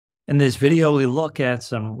In this video, we look at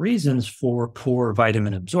some reasons for poor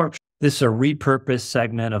vitamin absorption. This is a repurposed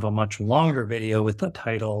segment of a much longer video with the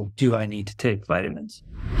title, Do I Need to Take Vitamins?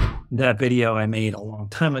 That video I made a long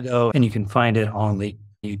time ago, and you can find it on the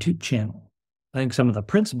YouTube channel. I think some of the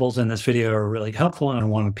principles in this video are really helpful, and I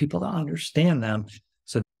wanted people to understand them.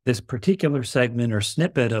 So this particular segment or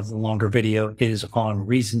snippet of the longer video is on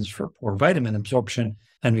reasons for poor vitamin absorption,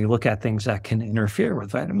 and we look at things that can interfere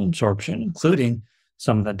with vitamin absorption, including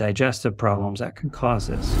some of the digestive problems that can cause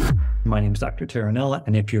this. My name is Dr. Terranella,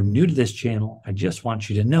 and if you're new to this channel, I just want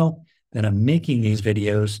you to know that I'm making these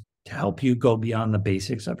videos to help you go beyond the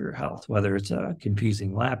basics of your health, whether it's a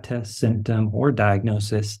confusing lab test, symptom, or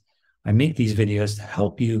diagnosis. I make these videos to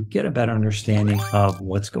help you get a better understanding of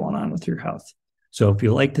what's going on with your health. So if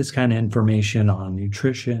you like this kind of information on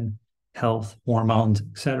nutrition, health, hormones,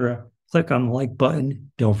 etc., click on the like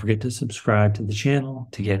button. Don't forget to subscribe to the channel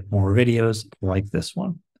to get more videos like this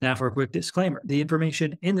one. Now for a quick disclaimer, the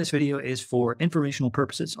information in this video is for informational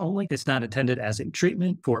purposes only. It's not intended as a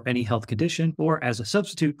treatment for any health condition or as a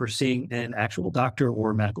substitute for seeing an actual doctor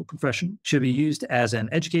or medical professional. It should be used as an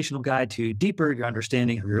educational guide to deeper your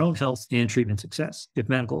understanding of your own health and treatment success. If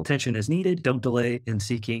medical attention is needed, don't delay in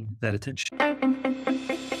seeking that attention.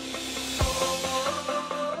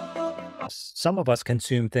 Some of us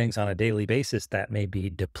consume things on a daily basis that may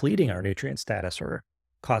be depleting our nutrient status or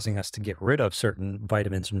causing us to get rid of certain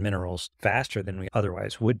vitamins and minerals faster than we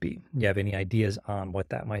otherwise would be. You have any ideas on what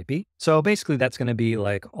that might be? So basically that's going to be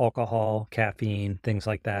like alcohol, caffeine, things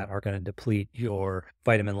like that are going to deplete your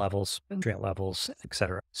vitamin levels, nutrient levels,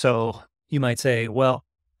 etc. So you might say, well,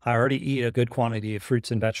 I already eat a good quantity of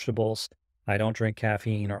fruits and vegetables. I don't drink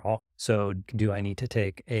caffeine or alcohol, so do I need to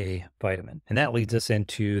take a vitamin? And that leads us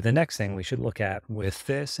into the next thing we should look at with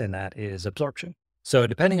this, and that is absorption. So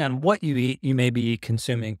depending on what you eat, you may be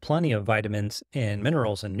consuming plenty of vitamins and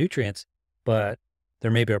minerals and nutrients, but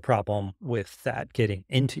there may be a problem with that getting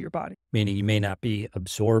into your body, meaning you may not be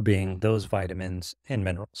absorbing those vitamins and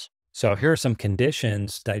minerals. So here are some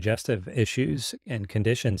conditions, digestive issues and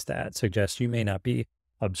conditions that suggest you may not be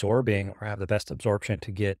absorbing or have the best absorption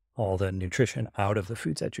to get all the nutrition out of the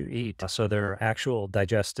foods that you eat. So there are actual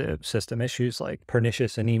digestive system issues like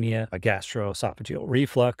pernicious anemia, a gastroesophageal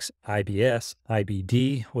reflux, IBS,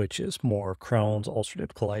 IBD, which is more Crohn's, ulcerative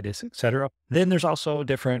colitis, etc. Then there's also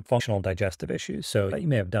different functional digestive issues. So you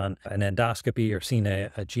may have done an endoscopy or seen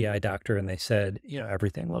a GI doctor and they said,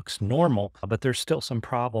 everything looks normal, but there's still some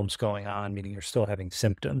problems going on, meaning you're still having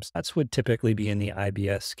symptoms. That's would typically be in the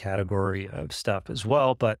IBS category of stuff as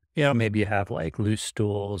well. But, maybe you have like loose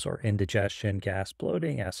stools or indigestion, gas,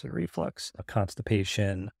 bloating, acid reflux,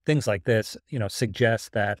 constipation, things like this,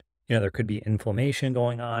 suggest that, there could be inflammation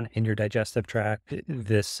going on in your digestive tract.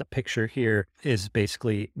 This picture here is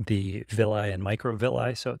basically the villi and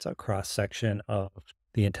microvilli. So it's a cross section of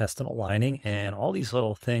the intestinal lining, and all these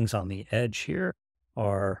little things on the edge here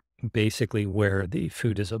are basically where the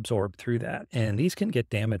food is absorbed through that. And these can get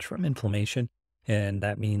damaged from inflammation. And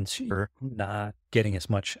that means you're not getting as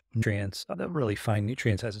much nutrients, the really fine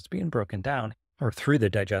nutrients, as it's being broken down or through the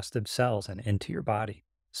digestive cells and into your body.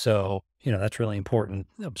 So, that's really important.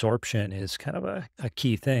 Absorption is kind of a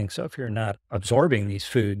key thing. So if you're not absorbing these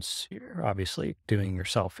foods, you're obviously doing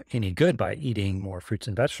yourself any good by eating more fruits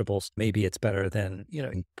and vegetables. Maybe it's better than,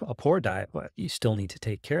 a poor diet, but you still need to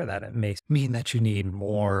take care of that. It may mean that you need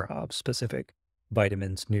more specific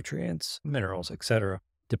vitamins, nutrients, minerals, etc.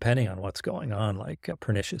 depending on what's going on. Like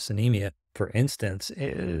pernicious anemia, for instance,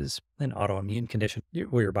 is an autoimmune condition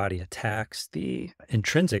where your body attacks the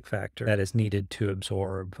intrinsic factor that is needed to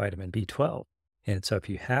absorb vitamin B12. And so if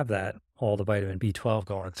you have that, all the vitamin B12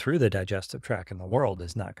 going through the digestive tract in the world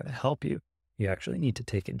is not going to help you. You actually need to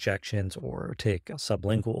take injections or take a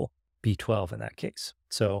sublingual B12 in that case.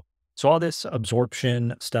 So all this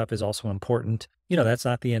absorption stuff is also important. That's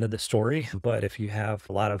not the end of the story, but if you have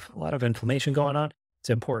a lot of inflammation going on, it's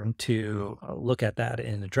important to look at that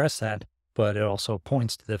and address that, but it also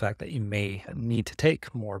points to the fact that you may need to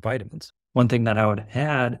take more vitamins. One thing that I would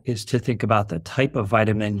add is to think about the type of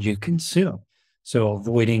vitamin you consume. So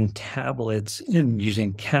avoiding tablets and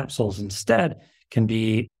using capsules instead can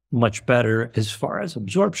be much better as far as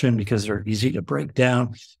absorption because they're easy to break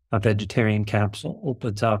down. A vegetarian capsule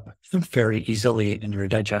opens up very easily in your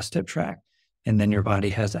digestive tract, and then your body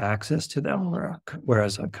has access to them,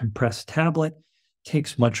 whereas a compressed tablet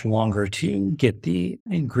takes much longer to get the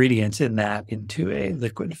ingredients in that into a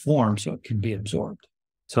liquid form so it can be absorbed.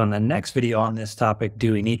 So in the next video on this topic,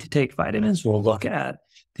 do we need to take vitamins? We'll look at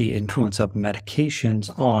the influence of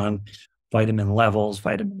medications on vitamin levels,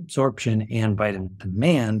 vitamin absorption, and vitamin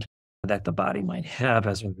demand that the body might have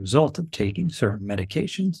as a result of taking certain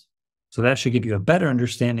medications. So that should give you a better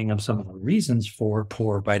understanding of some of the reasons for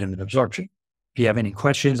poor vitamin absorption. If you have any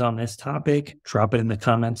questions on this topic, drop it in the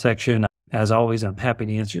comment section. As always, I'm happy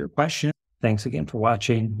to answer your question. Thanks again for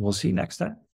watching. We'll see you next time.